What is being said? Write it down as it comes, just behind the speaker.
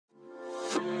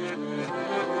Hey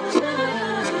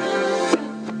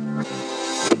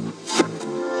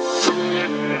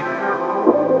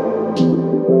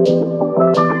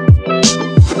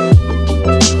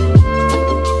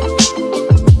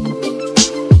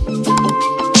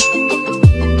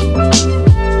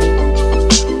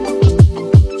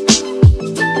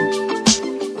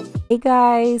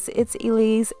guys, it's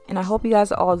Elise and I hope you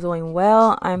guys are all doing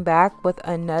well. I'm back with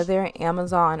another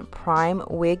Amazon Prime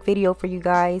wig video for you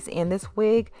guys, and this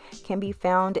wig can be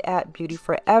found at Beauty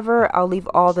Forever. I'll leave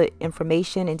all the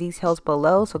information and details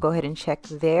below, so go ahead and check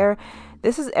there.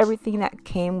 This is everything that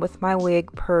came with my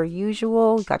wig per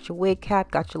usual. You got your wig cap,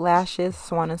 got your lashes,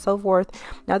 so on and so forth.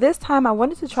 Now this time I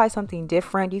wanted to try something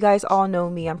different. You guys all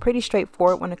know me. I'm pretty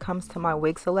straightforward when it comes to my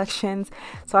wig selections.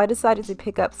 So I decided to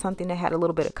pick up something that had a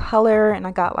little bit of color, and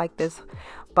I got like this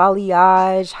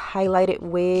balayage highlighted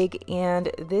wig,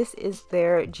 and this is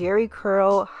their Jerry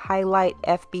Curl Highlight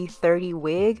FB30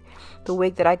 wig. The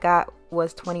wig that I got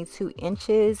was 22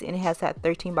 inches and it has that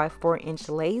 13 by 4 inch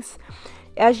lace.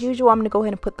 As usual, I'm going to go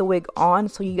ahead and put the wig on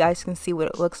so you guys can see what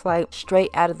it looks like straight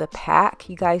out of the pack.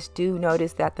 You guys do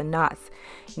notice that the knots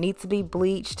need to be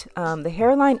bleached. The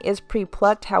hairline is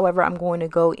pre-plucked, however, I'm going to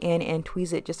go in and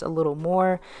tweeze it just a little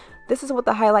more. This is what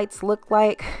the highlights look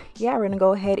like. Yeah, we're going to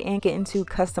go ahead and get into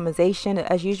customization.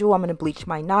 As usual, I'm going to bleach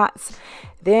my knots.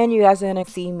 Then you guys are going to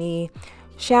see me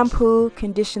shampoo,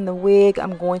 condition the wig.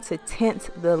 I'm going to tint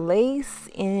the lace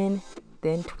and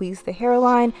then tweeze the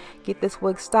hairline, get this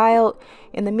wig styled.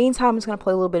 In the meantime, I'm just going to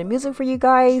play a little bit of music for you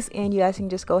guys, and you guys can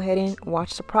just go ahead and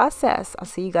watch the process. I'll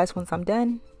see you guys once I'm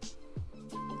done.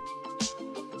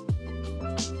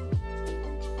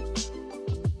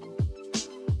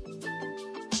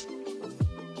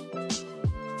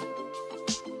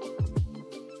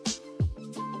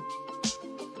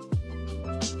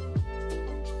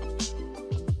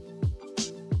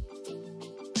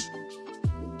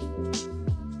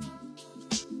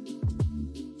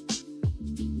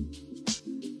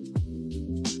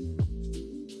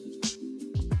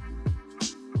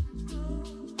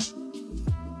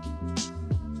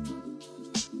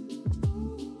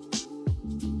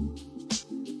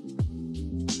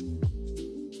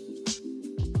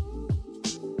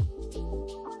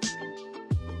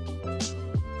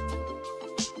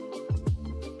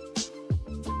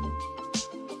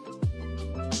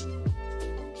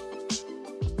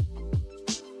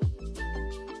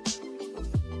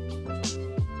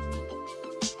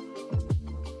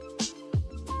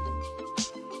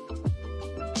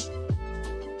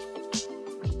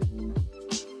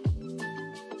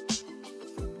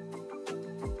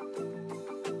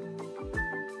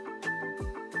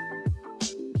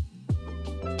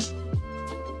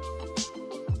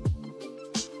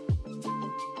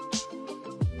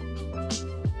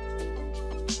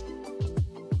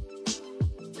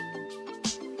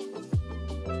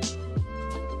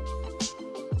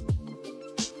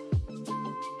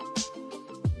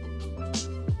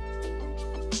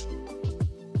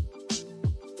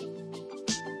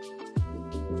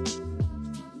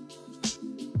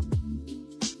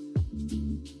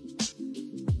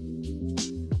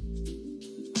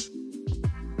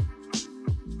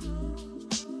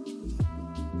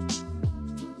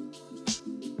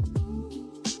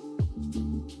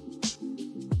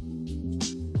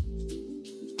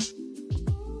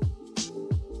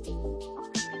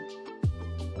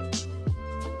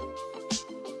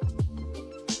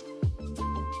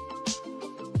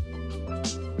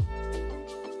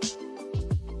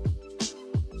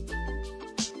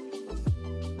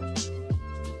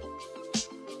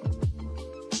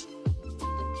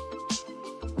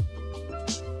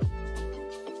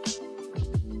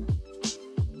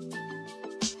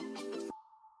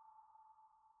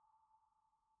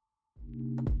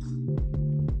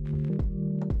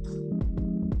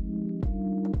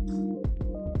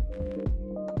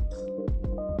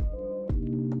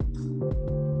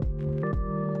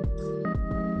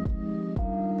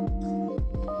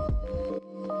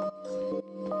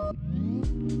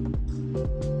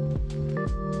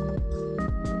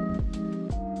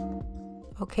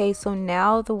 Okay, so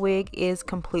now the wig is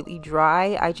completely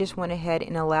dry. I just went ahead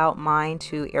and allowed mine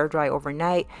to air dry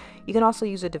overnight. You can also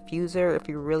use a diffuser if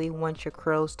you really want your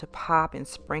curls to pop and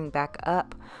spring back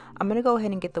up. I'm going to go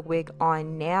ahead and get the wig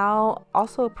on now.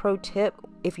 Also, a pro tip,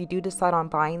 if you do decide on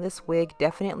buying this wig,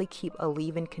 definitely keep a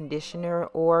leave-in conditioner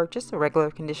or just a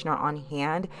regular conditioner on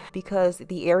hand, because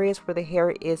the areas where the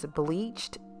hair is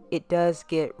bleached, it does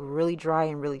get really dry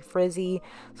and really frizzy.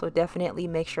 So definitely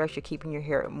make sure you're keeping your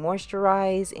hair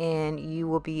moisturized and you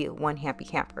will be one happy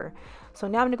camper. So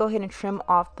now I'm gonna go ahead and trim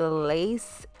off the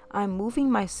lace. I'm moving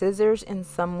my scissors in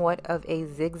somewhat of a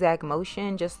zigzag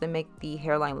motion just to make the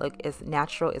hairline look as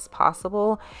natural as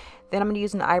possible. Then I'm going to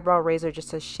use an eyebrow razor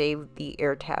just to shave the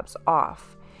air tabs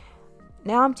off.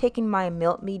 Now I'm taking my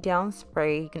Melt Me Down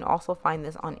spray. You can also find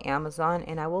this on Amazon,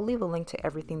 and I will leave a link to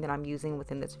everything that I'm using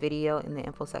within this video in the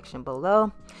info section below.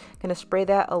 I'm going to spray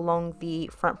that along the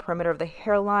front perimeter of the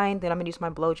hairline. Then I'm going to use my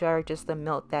blow dryer just to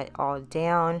melt that all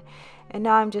down. And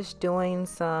now I'm just doing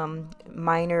some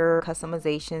minor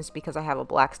customizations because I have a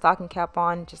black stocking cap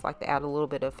on. Just like to add a little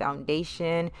bit of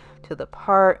foundation to the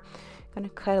part. Gonna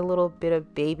cut a little bit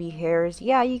of baby hairs.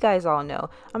 Yeah, you guys all know.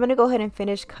 I'm gonna go ahead and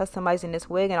finish customizing this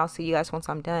wig, and I'll see you guys once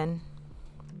I'm done.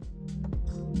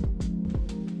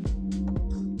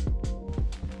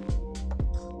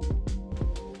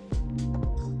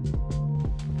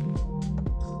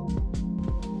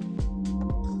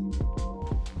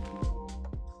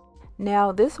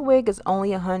 Now this wig is only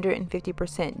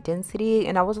 150% density,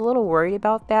 and I was a little worried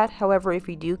about that. However, if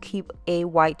you do keep a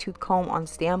white tooth comb on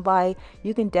standby,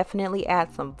 you can definitely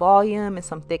add some volume and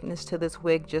some thickness to this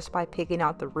wig just by picking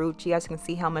out the roots. You guys can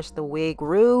see how much the wig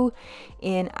grew,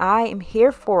 and I am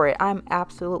here for it. I'm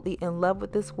absolutely in love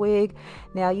with this wig.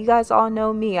 Now you guys all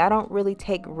know me, I don't really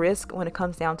take risk when it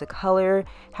comes down to color.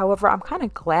 However, I'm kind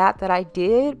of glad that I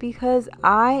did because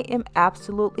I am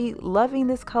absolutely loving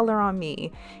this color on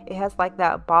me. It has like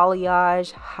that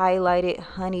balayage highlighted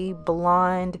honey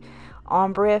blonde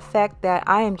ombre effect that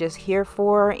I am just here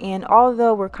for. And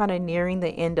although we're kind of nearing the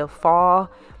end of fall,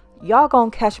 y'all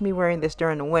gonna catch me wearing this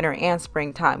during the winter and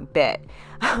springtime, bet.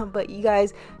 But you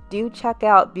guys do check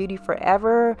out Beauty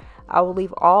Forever. I will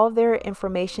leave all of their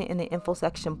information in the info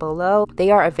section below. They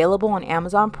are available on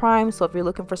Amazon Prime, so if you're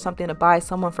looking for something to buy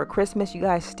someone for Christmas, you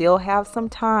guys still have some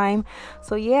time.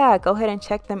 So yeah, go ahead and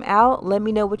check them out. Let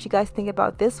me know what you guys think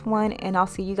about this one, and I'll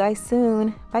see you guys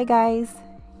soon. Bye guys.